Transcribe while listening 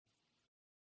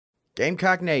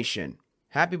Gamecock Nation,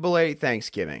 happy belated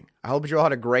Thanksgiving. I hope you all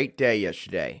had a great day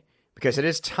yesterday because it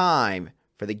is time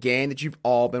for the game that you've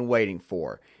all been waiting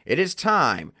for. It is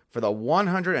time for the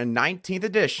 119th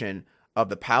edition of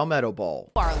the Palmetto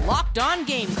Bowl. Our Locked On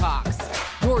Gamecocks,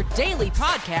 your daily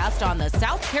podcast on the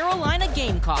South Carolina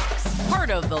Gamecocks, part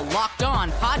of the Locked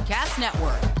On Podcast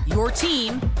Network, your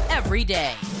team every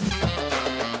day.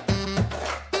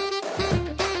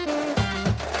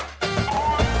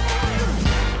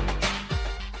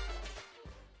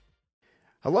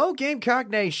 Hello, Gamecock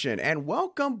Nation, and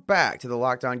welcome back to the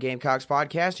Locked On Gamecocks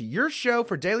podcast, your show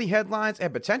for daily headlines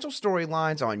and potential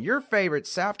storylines on your favorite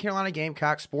South Carolina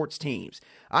Gamecock sports teams.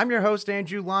 I'm your host,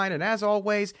 Andrew Line, and as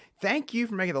always, thank you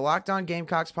for making the Locked On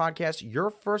Gamecocks podcast your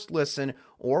first listen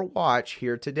or watch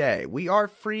here today. We are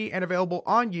free and available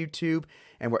on YouTube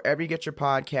and wherever you get your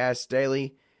podcasts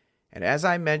daily. And as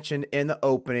I mentioned in the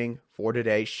opening for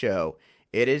today's show,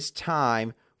 it is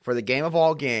time for the game of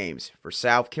all games for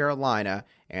South Carolina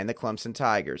and the Clemson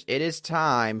Tigers. It is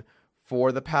time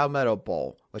for the Palmetto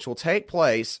Bowl, which will take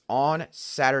place on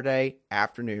Saturday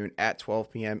afternoon at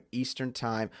 12 p.m. Eastern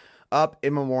Time up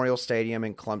in Memorial Stadium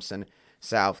in Clemson,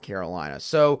 South Carolina.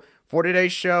 So for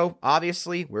today's show,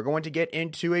 obviously, we're going to get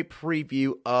into a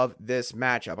preview of this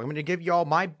matchup. I'm going to give you all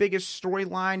my biggest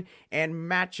storyline and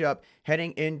matchup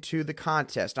heading into the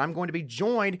contest. I'm going to be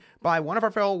joined by one of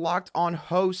our fellow Locked On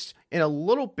hosts in a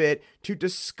little bit to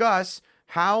discuss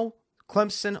how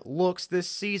Clemson looks this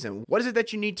season. What is it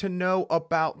that you need to know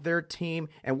about their team,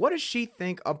 and what does she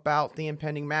think about the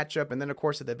impending matchup? And then, of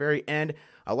course, at the very end,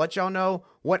 I'll let y'all know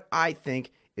what I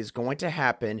think is going to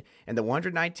happen in the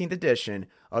 119th edition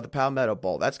of the Palmetto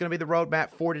Bowl. That's going to be the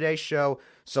roadmap for today's show.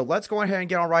 So let's go ahead and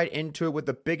get on right into it with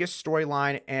the biggest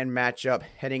storyline and matchup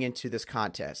heading into this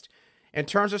contest. In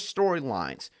terms of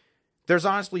storylines, there's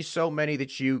honestly so many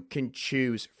that you can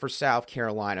choose for South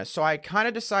Carolina. So I kind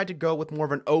of decided to go with more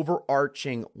of an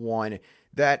overarching one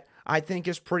that I think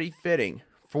is pretty fitting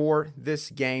for this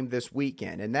game this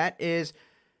weekend. And that is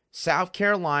South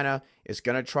Carolina is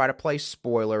going to try to play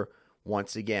spoiler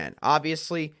once again.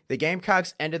 Obviously, the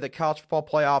Gamecocks ended the college football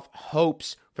playoff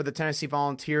hopes for the Tennessee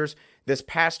Volunteers this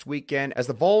past weekend as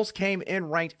the Vols came in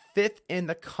ranked 5th in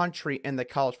the country in the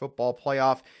college football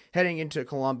playoff heading into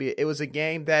Columbia. It was a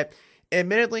game that,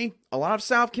 admittedly, a lot of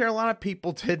South Carolina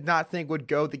people did not think would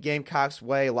go the Gamecocks'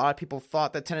 way. A lot of people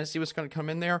thought that Tennessee was going to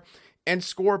come in there and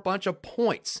score a bunch of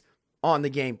points on the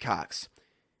Gamecocks.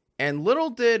 And little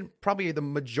did probably the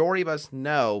majority of us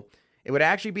know it would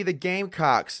actually be the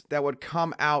Gamecocks that would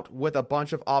come out with a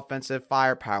bunch of offensive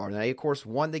firepower. And they, of course,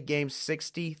 won the game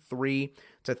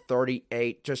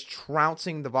 63-38, just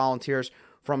trouncing the Volunteers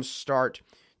from start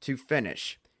to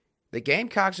finish. The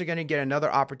Gamecocks are going to get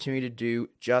another opportunity to do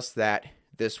just that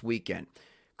this weekend.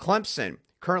 Clemson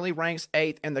currently ranks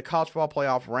 8th in the college football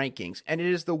playoff rankings, and it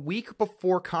is the week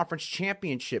before conference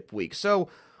championship week. So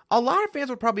a lot of fans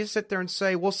would probably sit there and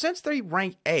say, well, since they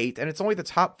rank 8th and it's only the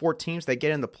top 4 teams that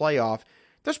get in the playoff,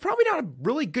 there's probably not a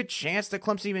really good chance that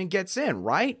Clemson even gets in,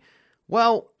 right?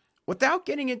 Well, without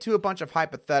getting into a bunch of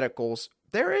hypotheticals,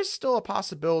 there is still a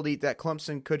possibility that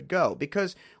Clemson could go,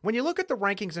 because when you look at the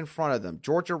rankings in front of them,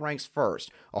 Georgia ranks 1st,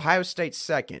 Ohio State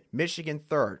 2nd, Michigan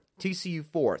 3rd, TCU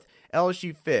 4th,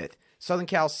 LSU 5th, Southern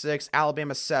Cal 6th,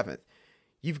 Alabama 7th.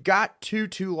 You've got two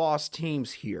two-loss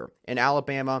teams here in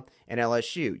Alabama and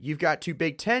LSU. You've got 2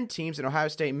 Big Ten teams in Ohio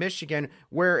State and Michigan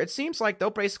where it seems like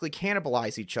they'll basically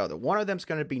cannibalize each other. One of them's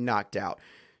going to be knocked out.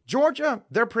 Georgia,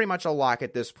 they're pretty much a lock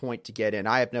at this point to get in.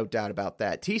 I have no doubt about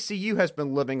that. TCU has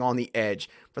been living on the edge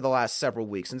for the last several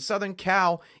weeks. And Southern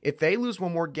Cal, if they lose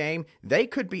one more game, they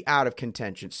could be out of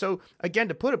contention. So, again,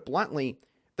 to put it bluntly,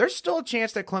 there's still a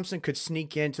chance that Clemson could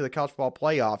sneak into the college football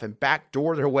playoff and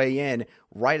backdoor their way in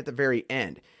right at the very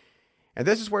end. And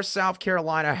this is where South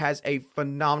Carolina has a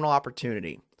phenomenal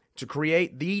opportunity to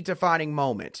create the defining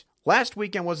moment. Last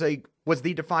weekend was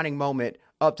the defining moment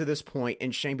up to this point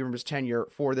in Shane Beamer's tenure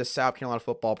for this South Carolina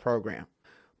football program.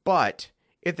 But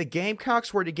if the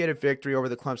Gamecocks were to get a victory over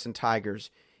the Clemson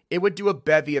Tigers, it would do a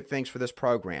bevy of things for this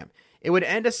program. It would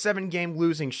end a 7-game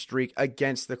losing streak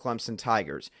against the Clemson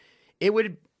Tigers. It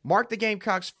would mark the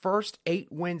Gamecocks' first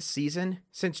 8-win season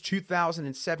since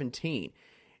 2017.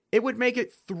 It would make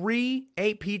it 3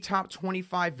 AP Top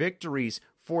 25 victories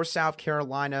for South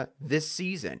Carolina this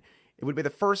season. It would be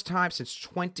the first time since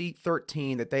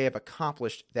 2013 that they have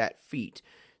accomplished that feat.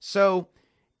 So,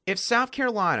 if South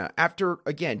Carolina, after,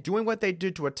 again, doing what they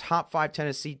did to a top 5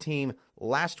 Tennessee team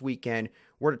last weekend,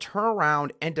 were to turn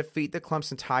around and defeat the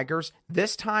Clemson Tigers,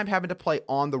 this time having to play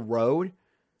on the road,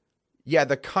 yeah,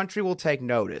 the country will take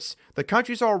notice. The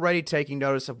country's already taking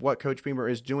notice of what Coach Beamer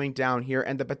is doing down here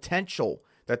and the potential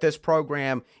that this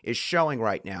program is showing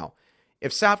right now.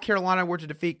 If South Carolina were to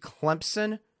defeat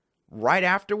Clemson right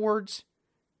afterwards,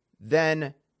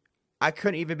 then I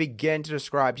couldn't even begin to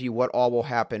describe to you what all will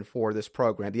happen for this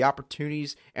program. The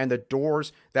opportunities and the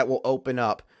doors that will open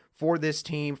up for this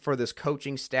team, for this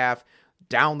coaching staff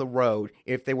down the road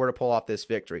if they were to pull off this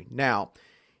victory. Now,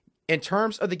 in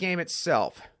terms of the game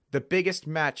itself, the biggest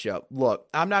matchup, look,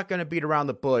 I'm not going to beat around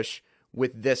the bush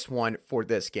with this one for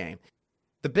this game.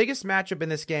 The biggest matchup in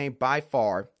this game by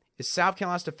far is South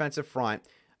Carolina's defensive front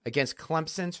against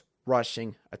Clemson's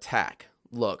rushing attack.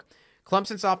 Look,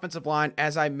 Clemson's offensive line,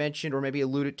 as I mentioned or maybe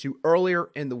alluded to earlier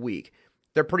in the week,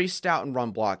 they're pretty stout in run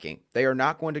blocking. They are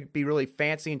not going to be really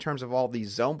fancy in terms of all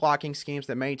these zone blocking schemes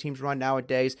that many teams run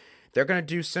nowadays. They're going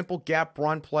to do simple gap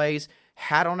run plays,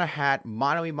 hat on a hat,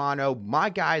 mano-a-mano, my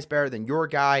guy is better than your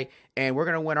guy, and we're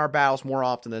going to win our battles more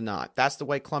often than not. That's the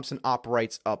way Clemson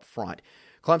operates up front.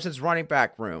 Clemson's running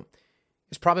back room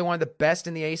is probably one of the best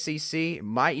in the ACC. It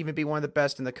might even be one of the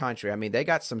best in the country. I mean, they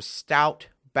got some stout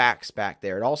backs back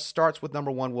there. It all starts with number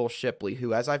 1, Will Shipley,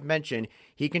 who, as I've mentioned,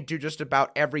 he can do just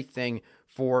about everything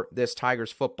for this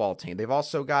Tigers football team. They've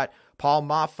also got Paul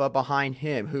Maffa behind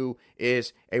him, who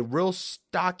is a real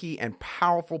stocky and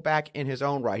powerful back in his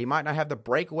own right. He might not have the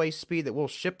breakaway speed that Will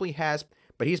Shipley has,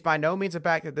 but he's by no means a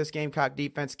back that this Gamecock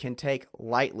defense can take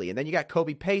lightly. And then you got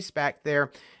Kobe Pace back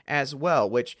there as well,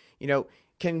 which,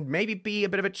 can maybe be a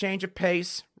bit of a change of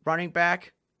pace running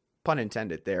back, pun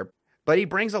intended there. But he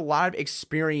brings a lot of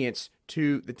experience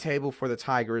to the table for the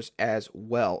Tigers as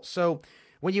well. So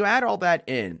when you add all that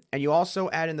in, and you also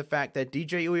add in the fact that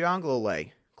DJ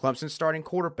Uiagalelei, Clemson's starting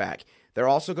quarterback, they're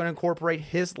also going to incorporate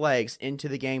his legs into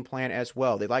the game plan as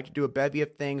well. They like to do a bevy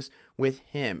of things with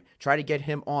him, try to get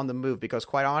him on the move, because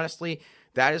quite honestly,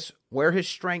 that is where his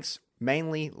strengths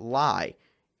mainly lie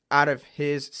out of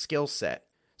his skill set.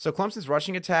 So Clemson's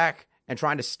rushing attack and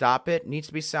trying to stop it needs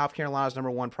to be South Carolina's number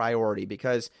 1 priority,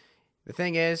 because the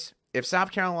thing is, if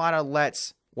South Carolina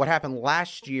lets what happened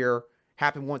last year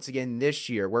happen once again this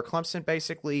year, where Clemson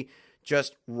basically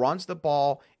just runs the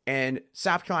ball and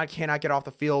South Carolina cannot get off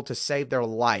the field to save their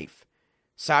life,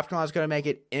 South Carolina is going to make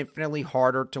it infinitely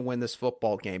harder to win this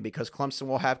football game, because Clemson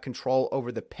will have control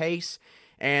over the pace.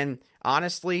 And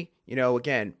honestly,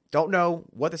 again, don't know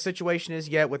what the situation is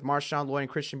yet with Marshawn Lloyd and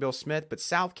Christian Bill Smith, but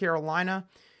South Carolina,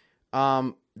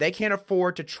 they can't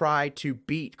afford to try to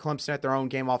beat Clemson at their own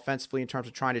game offensively in terms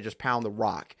of trying to just pound the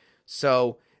rock.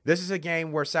 So this is a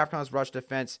game where South Carolina's rush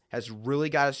defense has really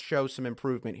got to show some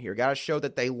improvement here. Got to show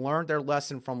that they learned their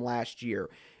lesson from last year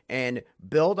and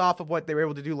build off of what they were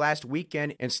able to do last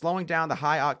weekend in slowing down the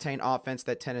high-octane offense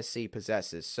that Tennessee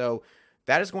possesses. So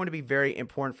that is going to be very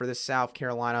important for this South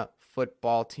Carolina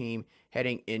football team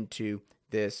heading into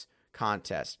this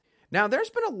contest. Now, there's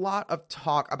been a lot of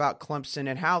talk about Clemson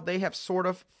and how they have sort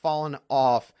of fallen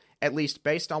off, at least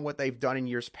based on what they've done in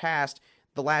years past,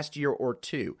 the last year or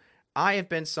two. I have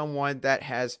been someone that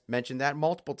has mentioned that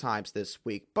multiple times this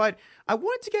week, but I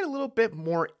wanted to get a little bit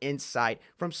more insight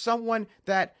from someone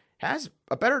that has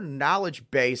a better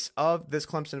knowledge base of this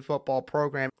Clemson football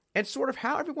program and sort of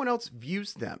how everyone else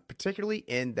views them, particularly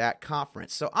in that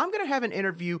conference. So I'm going to have an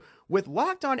interview with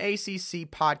Locked On ACC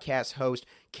podcast host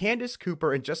Candace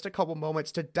Cooper in just a couple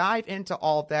moments to dive into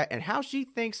all of that and how she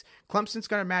thinks Clemson's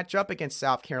going to match up against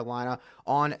South Carolina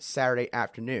on Saturday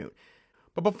afternoon.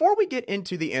 But before we get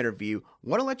into the interview, I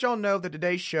want to let y'all know that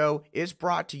today's show is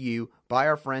brought to you by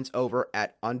our friends over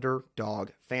at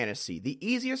Underdog Fantasy, the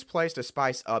easiest place to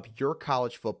spice up your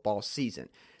college football season.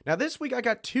 Now, this week I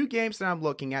got 2 games that I'm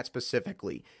looking at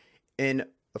specifically. In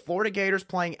the Florida Gators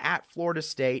playing at Florida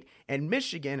State and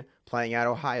Michigan playing at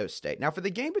Ohio State. Now, for the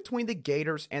game between the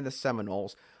Gators and the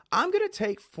Seminoles, I'm going to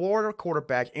take Florida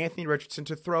quarterback Anthony Richardson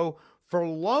to throw for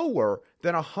lower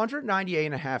than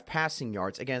 198.5 passing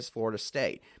yards against Florida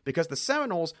State, because the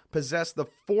Seminoles possess the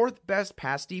 4th best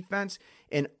pass defense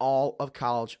in all of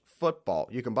college football.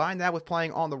 You combine that with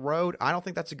playing on the road, I don't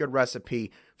think that's a good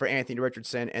recipe for Anthony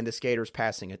Richardson and the Gators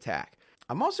passing attack.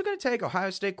 I'm also going to take Ohio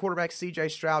State quarterback C.J.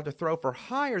 Stroud to throw for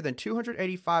higher than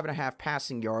 285.5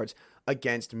 passing yards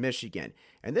against Michigan.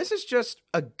 And this is just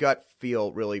a gut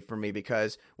feel, really, for me,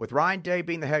 because with Ryan Day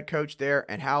being the head coach there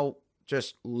and how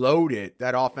just loaded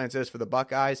that offense is for the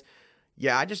Buckeyes,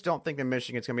 yeah, I just don't think that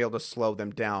Michigan's going to be able to slow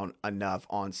them down enough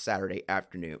on Saturday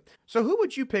afternoon. So who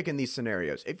would you pick in these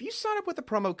scenarios? If you sign up with the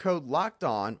promo code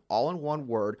LOCKEDON, all in one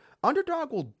word,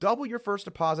 Underdog will double your first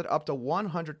deposit up to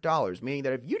 $100, meaning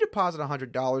that if you deposit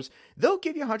 $100, they'll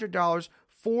give you $100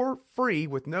 for free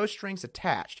with no strings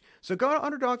attached. So go to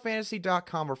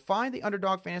UnderdogFantasy.com or find the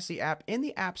Underdog Fantasy app in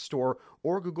the App Store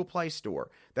or Google Play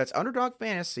Store. That's Underdog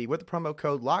Fantasy with the promo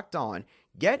code LOCKEDON.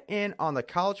 Get in on the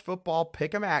college football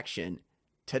pick'em action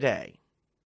today.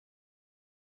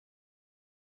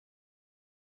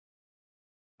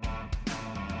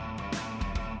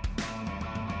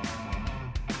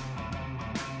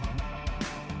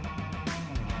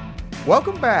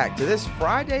 Welcome back to this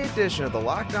Friday edition of the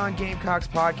Locked On Gamecocks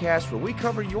podcast, where we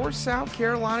cover your South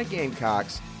Carolina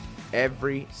Gamecocks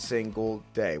every single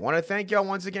day. Want to thank y'all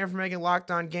once again for making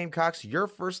Locked On Gamecocks your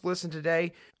first listen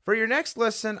today. For your next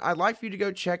listen, I'd like for you to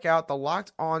go check out the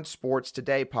Locked On Sports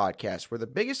Today podcast, where the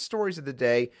biggest stories of the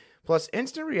day, plus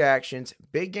instant reactions,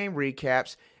 big game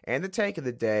recaps, and the take of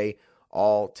the day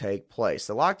all take place.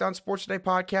 The Locked On Sports Today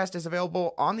podcast is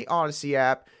available on the Odyssey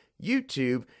app,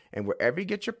 YouTube, and wherever you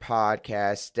get your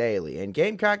podcasts daily. And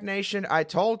Gamecock Nation, I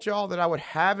told y'all that I would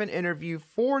have an interview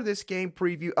for this game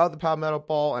preview of the Palmetto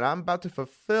Bowl, and I'm about to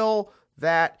fulfill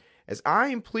that as I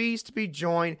am pleased to be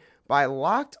joined by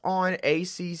Locked On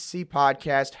ACC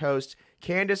podcast host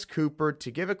Candace Cooper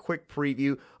to give a quick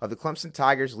preview of the Clemson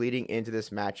Tigers leading into this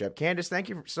matchup. Candace, thank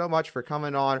you so much for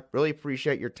coming on. Really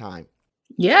appreciate your time.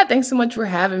 Yeah, thanks so much for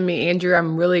having me, Andrew.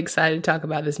 I'm really excited to talk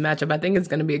about this matchup. I think it's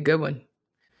going to be a good one.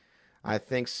 I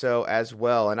think so as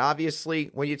well. And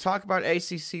obviously, when you talk about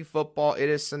ACC football, it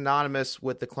is synonymous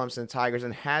with the Clemson Tigers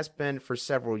and has been for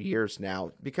several years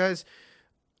now, because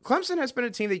Clemson has been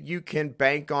a team that you can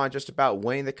bank on just about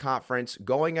winning the conference,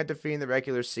 going undefeated in the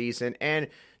regular season, and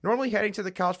normally heading to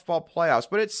the college football playoffs.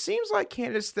 But it seems like,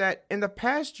 Candace, that in the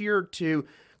past year or two,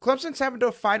 Clemson's having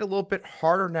to fight a little bit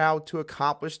harder now to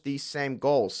accomplish these same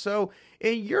goals. So,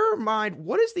 in your mind,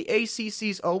 what is the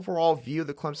ACC's overall view of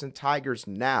the Clemson Tigers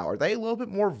now? Are they a little bit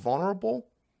more vulnerable?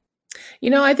 You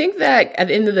know, I think that at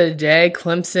the end of the day,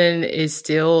 Clemson is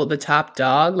still the top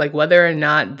dog. Like, whether or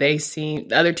not the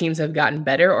other teams have gotten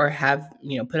better or have,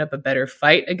 put up a better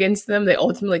fight against them, they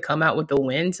ultimately come out with the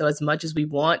win. So as much as we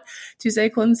want to say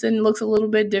Clemson looks a little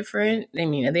bit different, I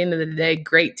mean, at the end of the day,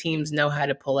 great teams know how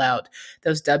to pull out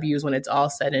those W's when it's all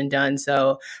said and done.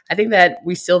 So I think that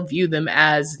we still view them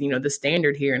as, the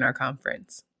standard here in our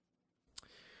conference.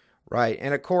 Right.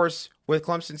 And of course, with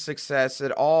Clemson's success,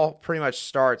 it all pretty much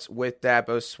starts with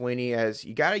Dabo Swinney, as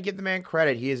you got to give the man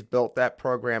credit. He has built that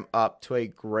program up to a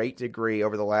great degree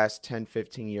over the last 10,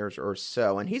 15 years or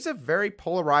so. And he's a very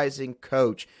polarizing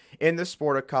coach in the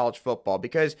sport of college football,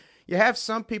 because you have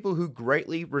some people who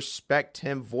greatly respect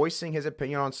him voicing his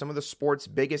opinion on some of the sport's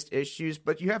biggest issues,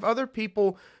 but you have other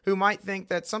people who might think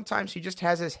that sometimes he just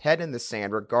has his head in the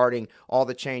sand regarding all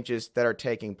the changes that are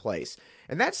taking place.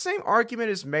 And that same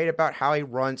argument is made about how he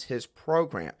runs his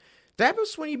program. Dabo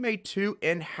Swinney made 2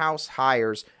 in-house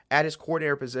hires at his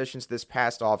coordinator positions this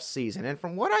past offseason. And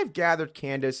from what I've gathered,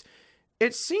 Candace,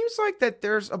 it seems like that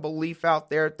there's a belief out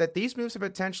there that these moves have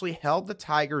potentially held the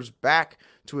Tigers back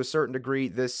to a certain degree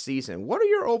this season. What are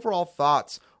your overall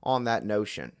thoughts on that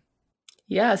notion?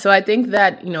 Yeah, so I think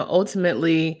that,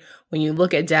 ultimately when you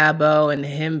look at Dabo and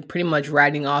him pretty much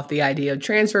writing off the idea of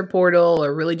transfer portal,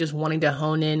 or really just wanting to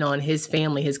hone in on his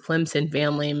family, his Clemson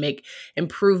family, and make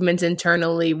improvements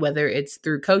internally, whether it's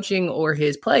through coaching or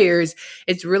his players,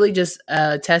 it's really just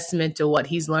a testament to what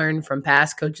he's learned from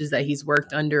past coaches that he's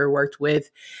worked under or worked with.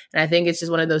 And I think it's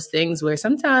just one of those things where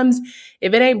sometimes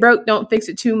if it ain't broke, don't fix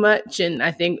it too much. And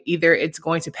I think either it's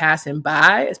going to pass him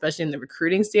by, especially in the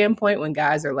recruiting standpoint, when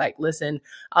guys are like, listen,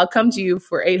 I'll come to you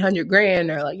for $800,000,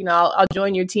 or like, I'll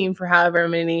join your team for however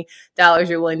many dollars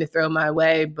you're willing to throw my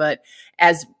way. But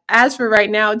as for right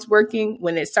now, it's working.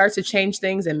 When it starts to change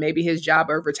things and maybe his job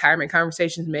or retirement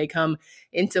conversations may come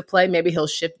into play, maybe he'll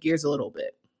shift gears a little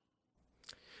bit.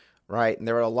 Right. And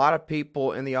there were a lot of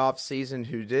people in the offseason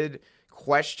who did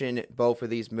question both of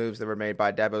these moves that were made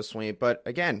by Dabo Swinney. But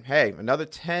again, hey, another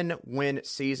 10-win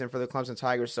season for the Clemson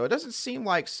Tigers. So it doesn't seem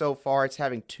like so far it's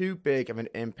having too big of an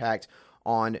impact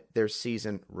on their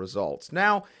season results.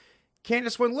 Now,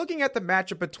 Candace, when looking at the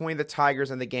matchup between the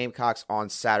Tigers and the Gamecocks on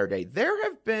Saturday, there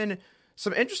have been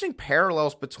some interesting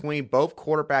parallels between both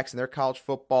quarterbacks and their college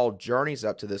football journeys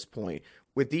up to this point,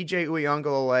 with DJ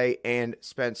Uiagalelei and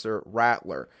Spencer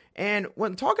Rattler. And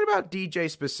when talking about DJ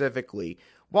specifically,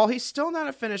 while he's still not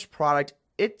a finished product,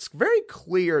 it's very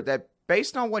clear that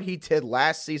based on what he did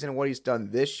last season and what he's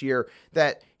done this year,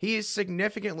 that he is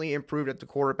significantly improved at the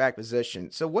quarterback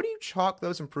position. So what do you chalk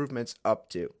those improvements up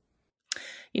to?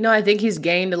 I think he's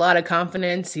gained a lot of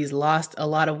confidence. He's lost a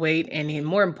lot of weight. And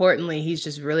more importantly, he's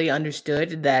just really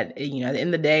understood that, at the end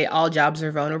of the day, all jobs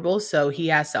are vulnerable. So he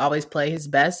has to always play his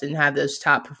best and have those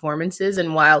top performances.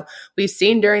 And while we've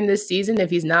seen during this season, if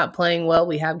he's not playing well,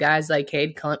 we have guys like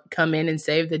Cade come in and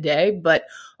save the day. But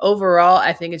overall,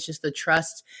 I think it's just the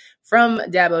trust from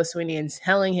Dabo Swinney and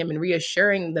telling him and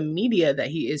reassuring the media that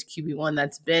he is QB1.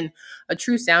 That's been a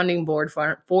true sounding board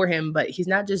for him, but he's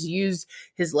not just used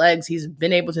his legs. He's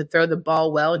been able to throw the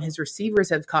ball well, and his receivers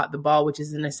have caught the ball, which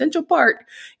is an essential part,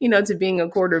 to being a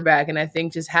quarterback. And I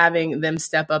think just having them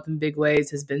step up in big ways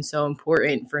has been so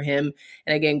important for him.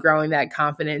 And again, growing that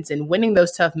confidence and winning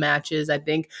those tough matches. I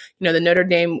think, the Notre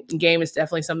Dame game is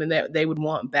definitely something that they would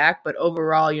want back. But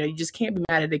overall, you just can't be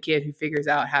mad at a kid who figures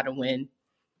out how to win.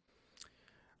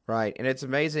 Right. And it's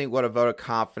amazing what a vote of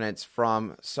confidence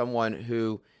from someone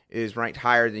who is ranked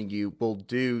higher than you will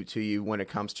do to you when it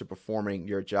comes to performing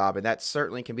your job. And that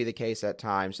certainly can be the case at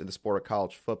times in the sport of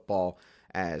college football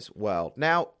as well.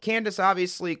 Now, Candace,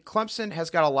 obviously, Clemson has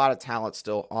got a lot of talent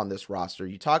still on this roster.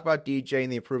 You talk about DJ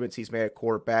and the improvements he's made at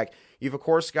quarterback. You've, of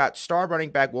course, got star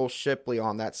running back Will Shipley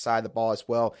on that side of the ball as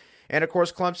well. And, of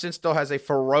course, Clemson still has a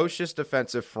ferocious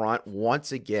defensive front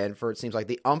once again for it seems like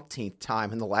the umpteenth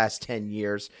time in the last 10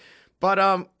 years.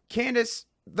 But, Candace,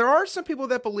 there are some people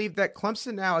that believe that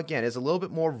Clemson now, again, is a little bit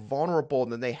more vulnerable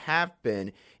than they have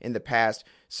been in the past.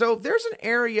 So if there's an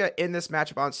area in this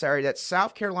matchup on Saturday that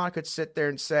South Carolina could sit there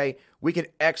and say, we can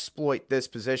exploit this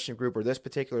position group or this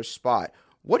particular spot,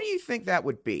 what do you think that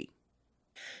would be?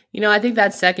 I think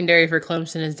that secondary for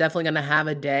Clemson is definitely going to have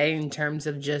a day in terms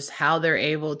of just how they're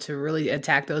able to really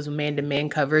attack those man-to-man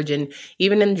coverage. And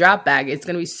even in drop back, it's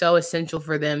going to be so essential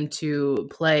for them to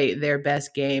play their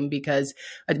best game because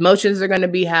emotions are going to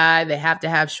be high. They have to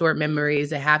have short memories.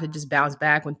 They have to just bounce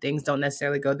back when things don't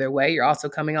necessarily go their way. You're also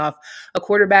coming off a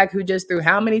quarterback who just threw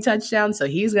how many touchdowns? So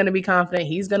he's going to be confident.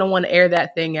 He's going to want to air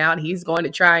that thing out. He's going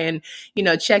to try and,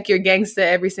 check your gangsta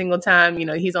every single time,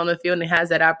 he's on the field and has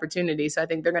that opportunity. So I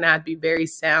think they're going to have to be very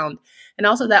sound. And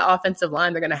also that offensive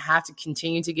line, they're going to have to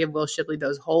continue to give Will Shipley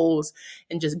those holes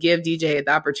and just give DJ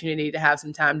the opportunity to have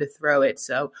some time to throw it.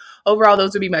 So overall,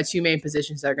 those would be my two main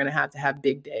positions that are going to have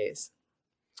big days.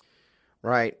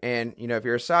 Right. And, if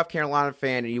you're a South Carolina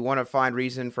fan and you want to find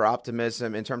reason for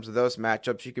optimism in terms of those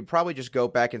matchups, you could probably just go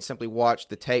back and simply watch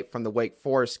the tape from the Wake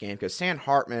Forest game because Sam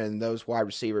Hartman and those wide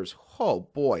receivers, oh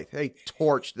boy, they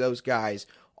torched those guys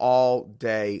all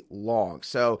day long.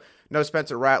 So no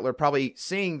Spencer Rattler, probably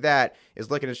seeing that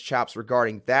is licking his chops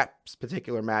regarding that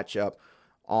particular matchup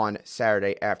on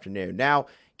Saturday afternoon. Now,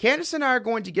 Candace and I are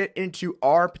going to get into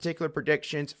our particular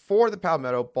predictions for the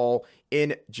Palmetto Bowl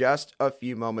in just a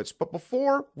few moments. But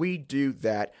before we do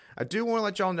that, I do want to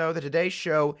let y'all know that today's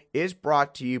show is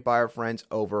brought to you by our friends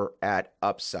over at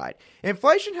Upside.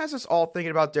 Inflation has us all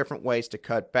thinking about different ways to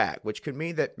cut back, which could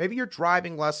mean that maybe you're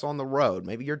driving less on the road,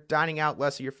 maybe you're dining out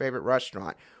less at your favorite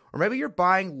restaurant, or maybe you're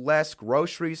buying less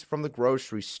groceries from the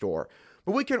grocery store.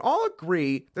 But we can all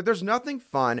agree that there's nothing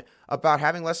fun about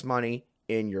having less money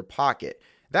in your pocket.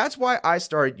 That's why I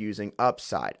started using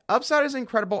Upside. Upside is an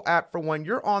incredible app for when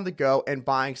you're on the go and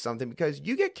buying something because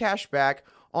you get cash back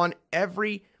on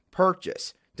every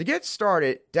purchase. To get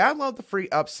started, download the free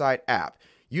Upside app.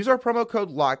 Use our promo code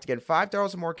LOCK to get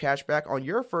 $5 or more cash back on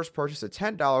your first purchase of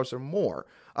 $10 or more.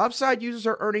 Upside users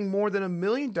are earning more than $1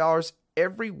 million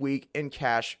every week in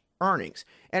cash earnings.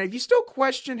 And if you still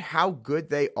question how good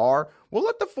they are, we'll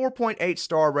let the 4.8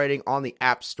 star rating on the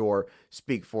App Store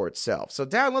speak for itself. So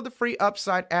download the free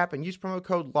Upside app and use promo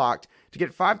code LOCKED to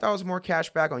get $5 more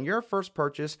cash back on your first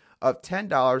purchase of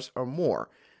 $10 or more.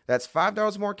 That's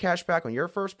 $5 more cash back on your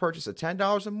first purchase of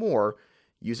 $10 or more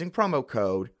using promo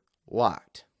code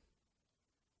LOCKED.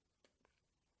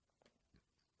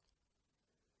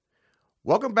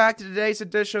 Welcome back to today's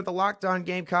edition of the Locked On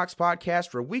Gamecocks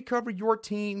podcast, where we cover your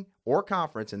team or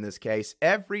conference in this case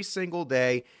every single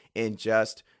day in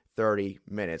just 30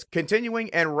 minutes.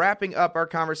 Continuing and wrapping up our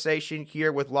conversation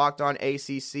here with Locked On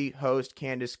ACC host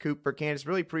Candace Cooper. Candace,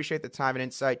 really appreciate the time and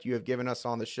insight you have given us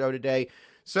on the show today.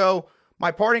 So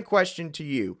my parting question to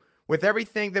you, with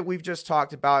everything that we've just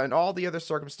talked about and all the other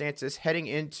circumstances heading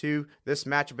into this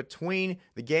matchup between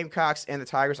the Gamecocks and the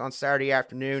Tigers on Saturday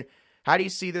afternoon, how do you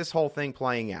see this whole thing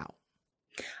playing out?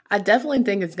 I definitely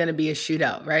think it's going to be a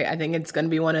shootout, right? I think it's going to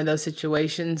be one of those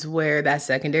situations where that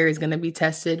secondary is going to be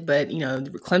tested, but,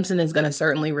 Clemson is going to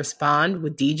certainly respond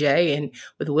with DJ and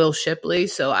with Will Shipley.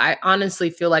 So I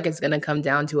honestly feel like it's going to come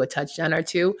down to a touchdown or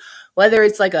two, whether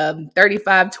it's like a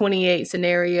 35-28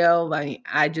 scenario.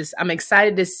 I'm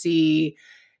excited to see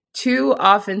two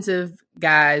offensive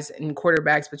guys and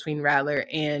quarterbacks between Rattler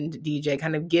and DJ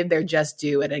kind of give their just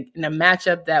due in a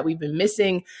matchup that we've been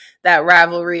missing that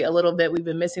rivalry a little bit. We've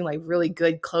been missing like really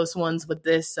good close ones with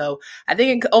this. So I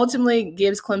think it ultimately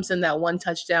gives Clemson that one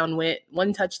touchdown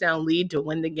lead to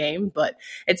win the game. But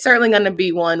it's certainly going to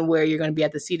be one where you're going to be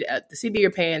at the seat of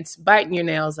your pants, biting your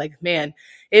nails like, man,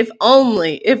 if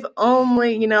only,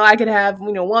 I could have,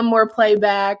 one more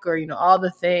playback or, all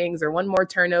the things or one more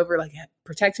turnover, like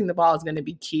protecting the ball is going to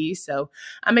be key. So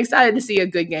I'm excited to see a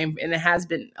good game, and it has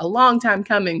been a long time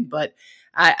coming, but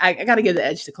I got to give the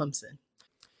edge to Clemson.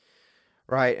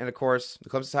 Right, and of course, the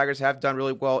Clemson Tigers have done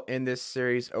really well in this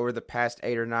series over the past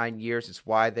 8 or 9 years. It's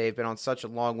why they've been on such a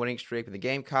long winning streak, and the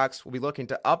Gamecocks will be looking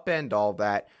to upend all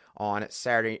that on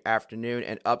Saturday afternoon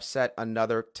and upset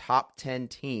another top 10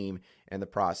 team in the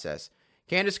process.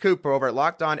 Candace Cooper over at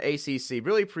Locked On ACC,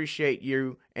 really appreciate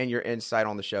you and your insight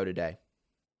on the show today.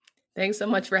 Thanks so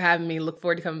much for having me. Look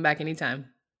forward to coming back anytime.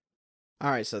 All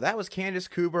right, so that was Candace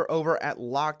Cooper over at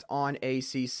Locked On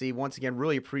ACC. Once again,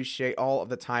 really appreciate all of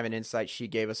the time and insight she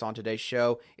gave us on today's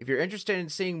show. If you're interested in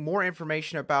seeing more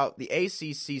information about the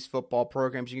ACC's football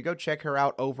programs, you can go check her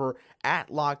out over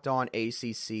at Locked On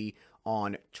ACC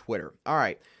on Twitter. All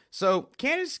right, so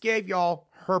Candace gave y'all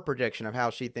her prediction of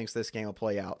how she thinks this game will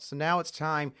play out. So now it's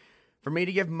time for me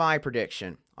to give my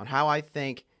prediction on how I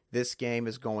think this game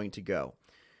is going to go.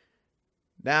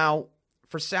 Now,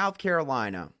 for South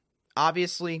Carolina,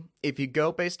 obviously, if you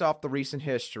go based off the recent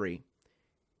history,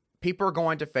 people are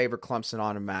going to favor Clemson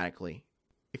automatically.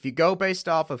 If you go based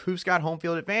off of who's got home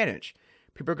field advantage,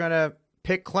 people are going to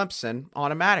pick Clemson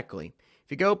automatically. If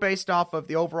you go based off of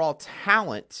the overall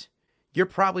talent, you're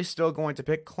probably still going to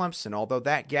pick Clemson, although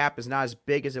that gap is not as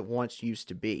big as it once used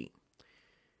to be.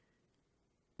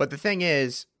 But the thing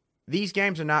is, these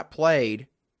games are not played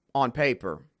on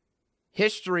paper.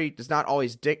 History does not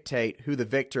always dictate who the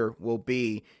victor will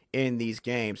be in these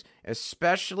games,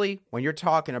 especially when you're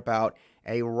talking about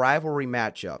a rivalry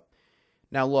matchup.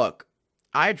 Now look,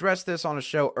 I addressed this on a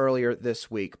show earlier this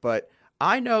week, but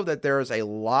I know that there is a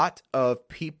lot of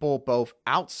people both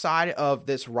outside of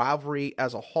this rivalry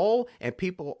as a whole and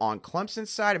people on Clemson's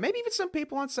side, and maybe even some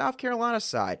people on South Carolina's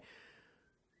side,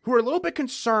 who are a little bit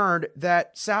concerned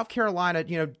that South Carolina,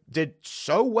 did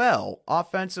so well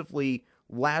offensively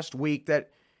last week that,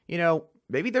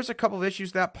 maybe there's a couple of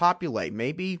issues that populate.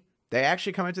 Maybe they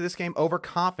actually come into this game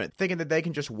overconfident, thinking that they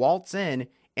can just waltz in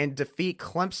and defeat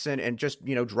Clemson and just,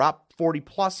 drop 40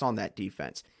 plus on that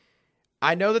defense.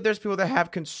 I know that there's people that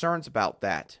have concerns about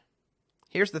that.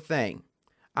 Here's the thing.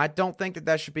 I don't think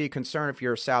that should be a concern if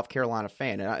you're a South Carolina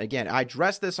fan. And again, I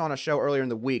addressed this on a show earlier in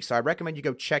the week, so I recommend you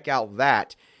go check out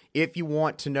that if you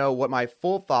want to know what my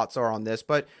full thoughts are on this.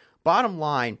 But bottom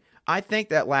line, I think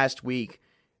that last week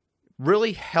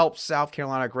really helped South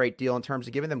Carolina a great deal in terms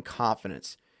of giving them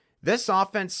confidence. This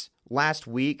offense last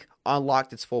week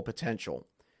unlocked its full potential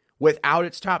without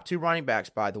its top two running backs,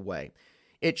 by the way.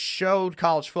 It showed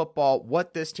college football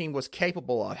what this team was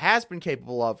capable of, has been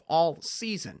capable of all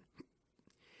season.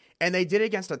 And they did it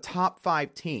against a top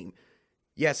 5 team.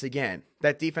 Yes, again,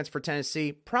 that defense for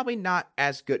Tennessee, probably not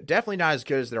as good, definitely not as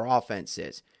good as their offense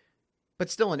is, but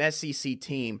still an SEC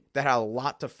team that had a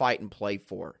lot to fight and play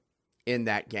for in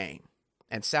that game.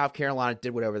 And South Carolina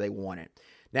did whatever they wanted.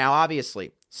 Now,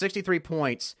 obviously, 63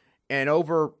 points and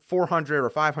over 400 or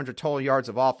 500 total yards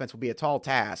of offense will be a tall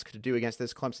task to do against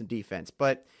this Clemson defense.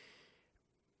 But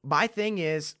my thing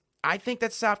is, I think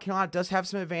that South Carolina does have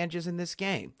some advantages in this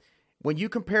game. When you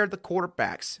compare the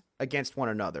quarterbacks against one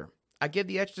another, I give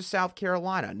the edge to South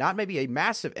Carolina. Not maybe a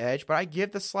massive edge, but I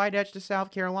give the slight edge to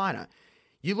South Carolina.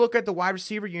 You look at the wide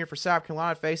receiver unit for South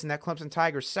Carolina facing that Clemson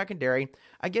Tigers secondary,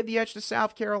 I give the edge to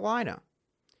South Carolina.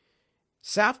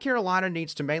 South Carolina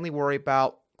needs to mainly worry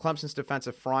about Clemson's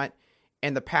defensive front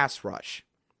and the pass rush,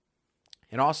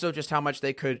 and also just how much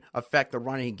they could affect the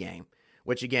running game,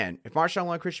 which again, if Marshawn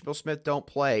Lynch and Christian Beal-Smith don't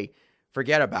play,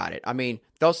 forget about it. I mean,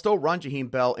 they'll still run Jaheim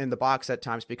Bell in the box at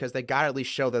times because they got to at least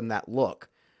show them that look.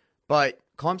 But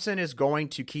Clemson is going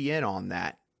to key in on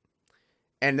that.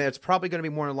 And it's probably going to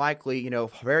be more than likely,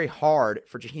 very hard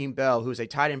for Jaheim Bell, who's a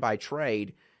tight end by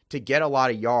trade, to get a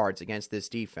lot of yards against this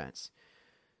defense.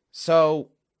 So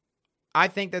I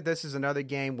think that this is another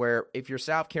game where if you're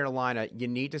South Carolina, you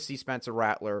need to see Spencer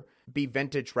Rattler be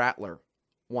vintage Rattler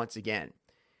once again.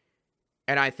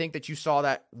 And I think that you saw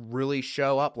that really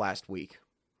show up last week.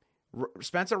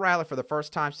 Spencer Rattler, for the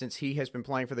first time since he has been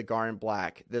playing for the Garden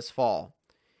Black this fall,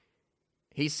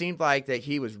 he seemed like that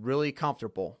he was really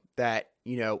comfortable, that,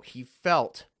 he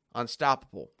felt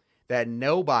unstoppable, that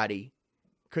nobody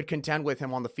could contend with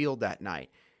him on the field that night.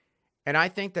 And I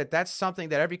think that that's something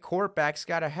that every quarterback's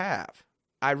got to have.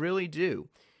 I really do.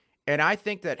 And I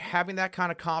think that having that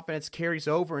kind of confidence carries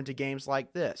over into games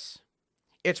like this.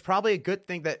 It's probably a good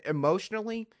thing that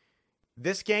emotionally,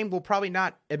 this game will probably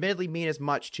not admittedly mean as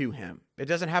much to him. It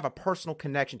doesn't have a personal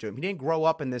connection to him. He didn't grow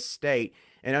up in this state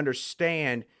and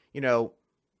understand,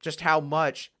 just how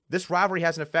much this rivalry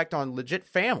has an effect on legit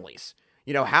families.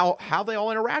 How they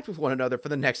all interact with one another for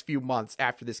the next few months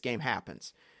after this game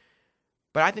happens.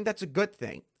 But I think that's a good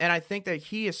thing. And I think that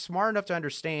he is smart enough to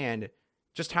understand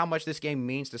just how much this game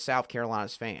means to South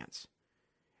Carolina's fans.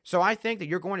 So I think that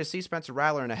you're going to see Spencer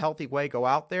Rattler in a healthy way go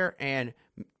out there and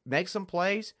make some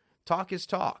plays, talk his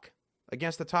talk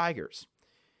against the Tigers.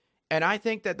 And I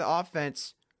think that the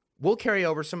offense will carry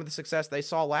over some of the success they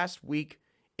saw last week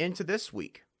into this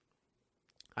week.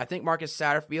 I think Marcus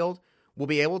Satterfield will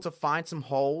be able to find some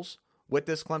holes with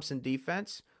this Clemson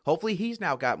defense. Hopefully he's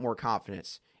now got more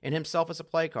confidence in himself as a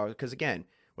play caller. Because again,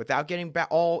 without getting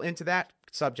all into that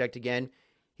subject again,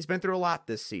 he's been through a lot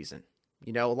this season.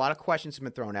 A lot of questions have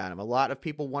been thrown at him. A lot of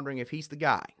people wondering if he's the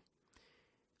guy.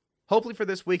 Hopefully for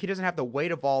this week, he doesn't have the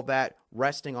weight of all that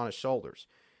resting on his shoulders.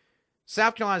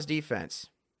 South Carolina's defense,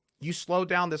 you slow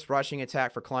down this rushing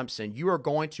attack for Clemson, you are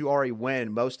going to already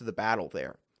win most of the battle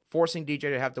there, forcing DJ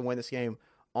to have to win this game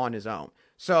on his own.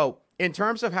 So, in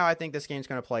terms of how I think this game's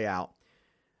going to play out,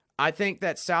 I think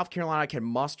that South Carolina can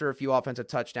muster a few offensive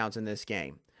touchdowns in this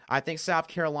game. I think South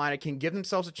Carolina can give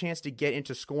themselves a chance to get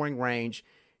into scoring range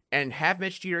and have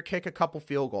Mitch Jeter kick a couple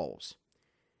field goals.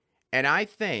 And I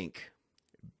think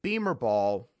Beamer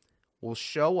Ball will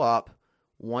show up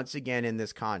once again in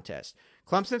this contest.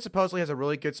 Clemson supposedly has a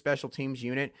really good special teams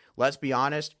unit. Let's be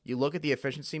honest, you look at the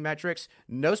efficiency metrics,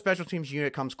 no special teams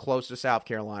unit comes close to South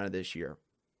Carolina this year.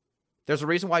 There's a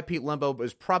reason why Pete Lembo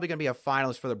is probably going to be a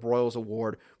finalist for the Broyles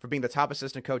Award for being the top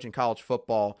assistant coach in college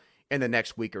football in the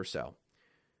next week or so.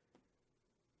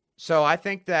 So I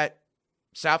think that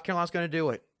South Carolina's going to do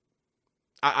it.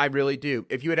 I really do.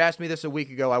 If you had asked me this a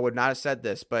week ago, I would not have said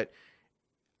this, but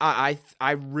I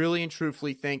really and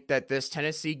truthfully think that this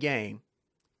Tennessee game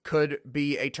could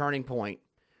be a turning point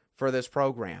for this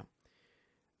program.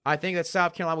 I think that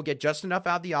South Carolina will get just enough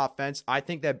out of the offense. I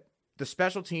think that the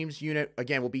special teams unit,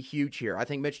 again, will be huge here. I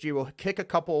think Mitch Jeter will kick a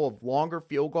couple of longer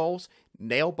field goals,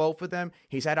 nail both of them.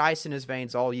 He's had ice in his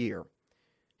veins all year.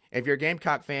 If you're a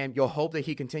Gamecock fan, you'll hope that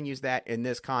he continues that in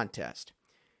this contest.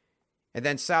 And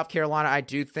then South Carolina, I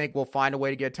do think, will find a way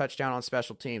to get a touchdown on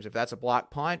special teams. If that's a block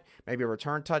punt, maybe a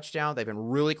return touchdown. They've been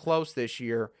really close this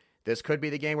year. This could be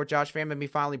the game where Josh Van Maybe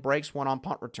finally breaks one on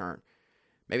punt return.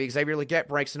 Maybe Xavier Legette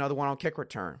breaks another one on kick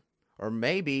return. Or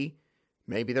maybe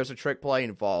there's a trick play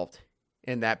involved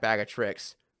in that bag of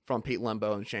tricks from Pete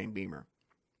Lembo and Shane Beamer.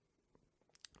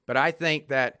 But I think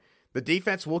that the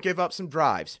defense will give up some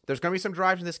drives. There's going to be some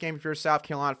drives in this game if you're a South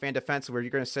Carolina fan defensively where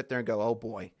you're going to sit there and go, oh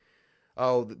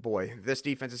boy, this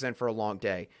defense is in for a long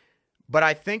day. But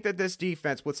I think that this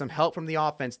defense, with some help from the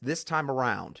offense this time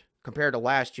around, compared to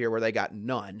last year where they got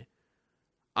none,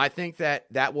 I think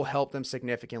that will help them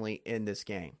significantly in this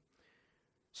game.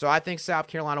 So I think South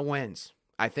Carolina wins.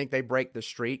 I think they break the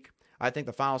streak. I think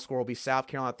the final score will be South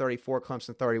Carolina 34,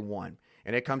 Clemson 31.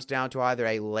 And it comes down to either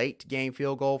a late game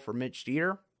field goal for Mitch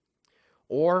Jeter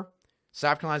or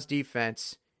South Carolina's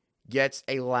defense gets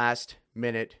a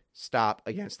last-minute stop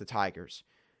against the Tigers.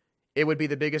 It would be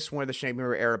the biggest win of the Shane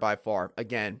Beamer era by far.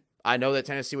 Again, I know that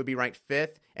Tennessee would be ranked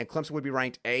 5th and Clemson would be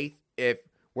ranked 8th if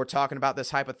we're talking about this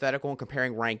hypothetical and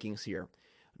comparing rankings here.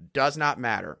 Does not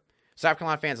matter. South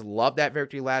Carolina fans loved that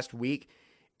victory last week.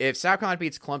 If South Carolina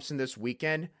beats Clemson this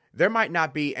weekend, there might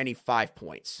not be any 5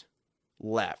 points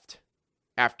left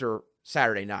after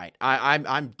Saturday night.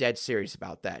 I'm dead serious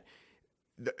about that.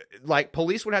 Like,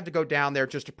 police would have to go down there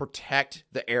just to protect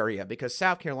the area because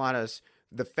South Carolina's,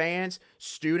 the fans,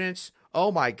 students,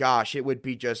 oh my gosh, it would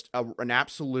be just an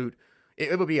absolute,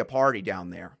 it would be a party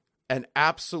down there. An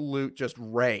absolute just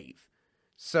rave.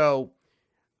 So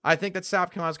I think that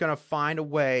South Carolina's going to find a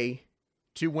way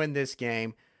to win this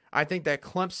game. I think that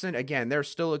Clemson, again, they're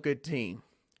still a good team.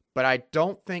 But I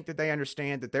don't think that they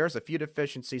understand that there's a few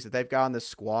deficiencies that they've got on this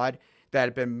squad that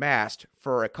have been masked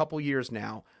for a couple years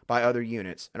now by other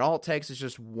units. And all it takes is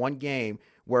just one game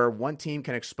where one team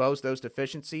can expose those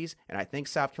deficiencies, and I think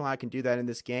South Carolina can do that in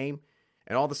this game.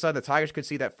 And all of a sudden, the Tigers could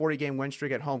see that 40-game win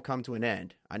streak at home come to an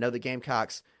end. I know the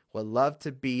Gamecocks would love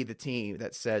to be the team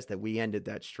that says that we ended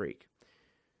that streak.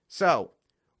 So,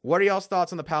 what are y'all's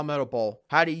thoughts on the Palmetto Bowl?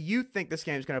 How do you think this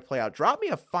game is going to play out? Drop me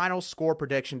a final score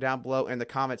prediction down below in the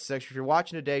comments section if you're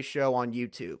watching today's show on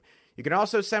YouTube. You can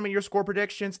also send me your score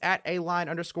predictions at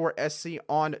 @aline_SC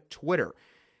on Twitter.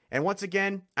 And once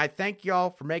again, I thank y'all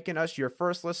for making us your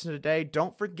first listen today.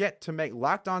 Don't forget to make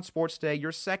Locked On Sports Today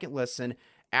your second listen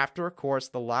after, of course,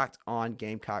 the Locked On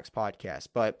Gamecocks podcast.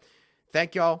 But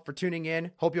thank y'all for tuning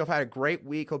in. Hope y'all have had a great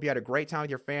week. Hope you had a great time with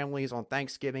your families on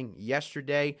Thanksgiving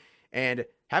yesterday. And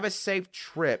have a safe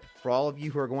trip for all of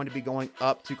you who are going to be going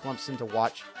up to Clemson to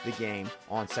watch the game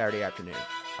on Saturday afternoon.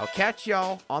 I'll catch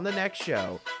y'all on the next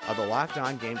show of the Locked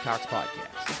On Gamecocks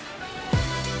podcast.